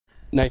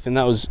Nathan,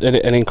 that was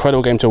an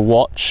incredible game to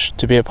watch,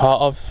 to be a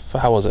part of.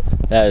 How was it?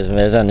 Yeah, it was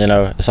amazing. You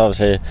know,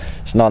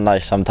 it's not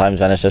nice sometimes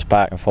when it's just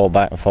back and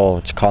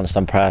forth, just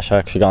constant pressure,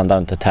 because we're going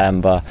down to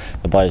 10, but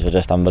the boys were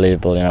just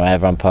unbelievable. You know,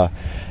 everyone put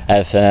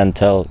everything in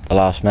till the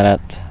last minute,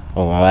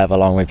 or however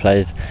long we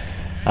played,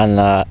 and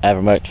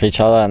everyone worked for each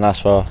other, and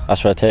that's what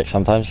it takes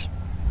sometimes.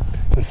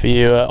 And for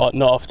you,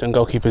 not often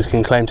goalkeepers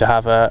can claim to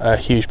have a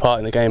huge part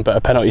in the game, but a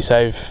penalty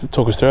save,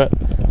 talk us through it.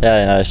 Yeah,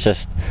 you know,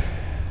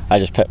 I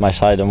just picked my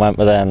side and went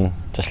with it, and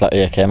just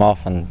luckily it came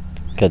off, and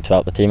good to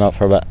help the team out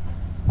for a bit.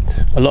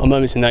 A lot of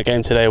moments in that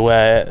game today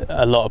where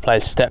a lot of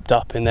players stepped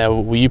up in there.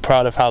 Were you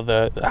proud of how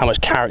much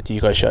character you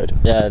guys showed?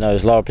 Yeah, no,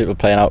 there's a lot of people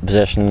playing out of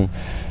position,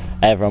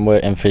 everyone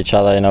working for each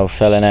other, you know,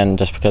 filling in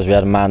just because we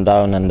had a man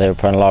down and they were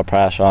putting a lot of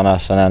pressure on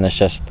us. And then it's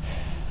just,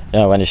 you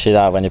know, when you see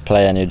that when you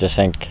play, and you just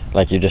think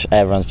like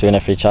everyone's doing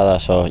it for each other,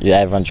 so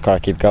everyone's got to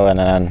keep going,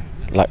 and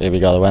then luckily we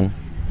got the win.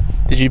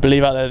 Did you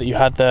believe out there that you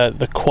had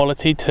the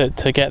quality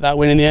to get that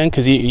win in the end?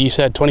 Because you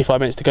said 25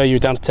 minutes to go, you were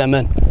down to 10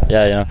 men.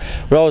 Yeah, you know,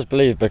 we always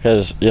believe,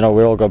 because, you know,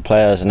 we're all good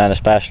players, and then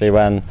especially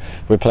when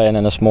we're playing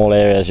in the small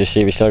areas, you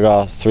see we still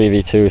got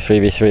 3v2,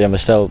 3v3, and we're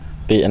still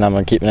beating them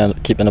and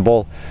keeping the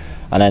ball.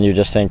 And then you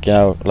just think, you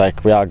know,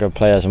 like, we are good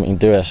players and we can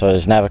do it. So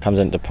it never comes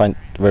into the point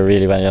where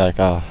really when you're like,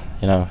 oh,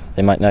 you know,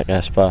 they might nick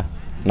us, but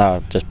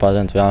no, just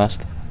buzzing, to be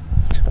honest.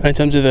 In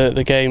terms of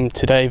the game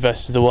today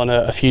versus the one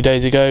a few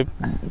days ago,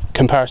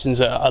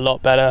 comparisons are a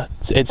lot better,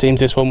 it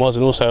seems this one was,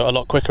 and also a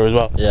lot quicker as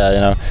well. Yeah, you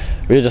know,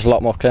 we were just a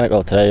lot more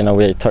clinical today. You know,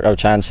 we took our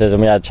chances,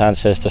 and we had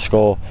chances to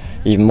score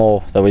even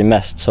more that we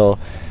missed. So,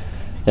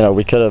 you know,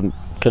 we could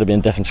have been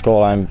a different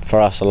scoreline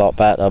for us, a lot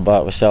better,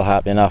 but we're still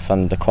happy enough,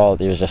 and the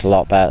quality was just a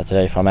lot better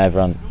today from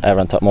everyone.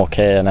 Everyone took more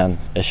care, and then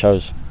it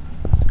shows.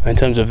 In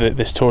terms of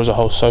this tour as a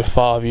whole so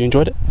far, have you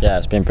enjoyed it? Yeah,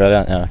 it's been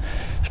brilliant. You know,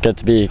 it's good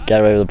to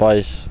get away with the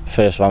boys.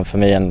 First one for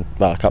me and,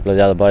 well, a couple of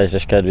the other boys.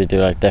 It's good we do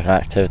like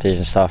different activities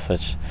and stuff,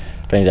 which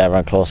brings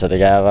everyone closer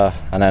together.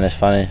 And then it's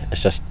funny.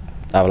 It's just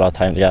have a lot of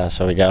time together,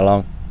 so we get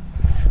along.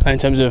 And in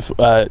terms of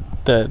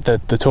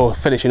the tour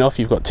finishing off,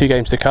 you've got 2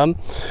 games to come.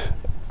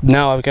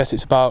 Now I guess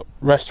it's about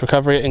rest,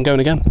 recovery, and going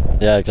again.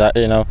 Yeah,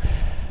 exactly. You know,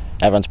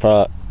 everyone's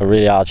put a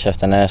really hard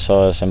shift in there,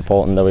 so it's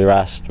important that we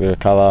rest, we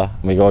recover,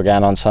 and we go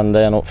again on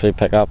Sunday, and hopefully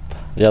pick up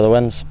the other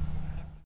wins.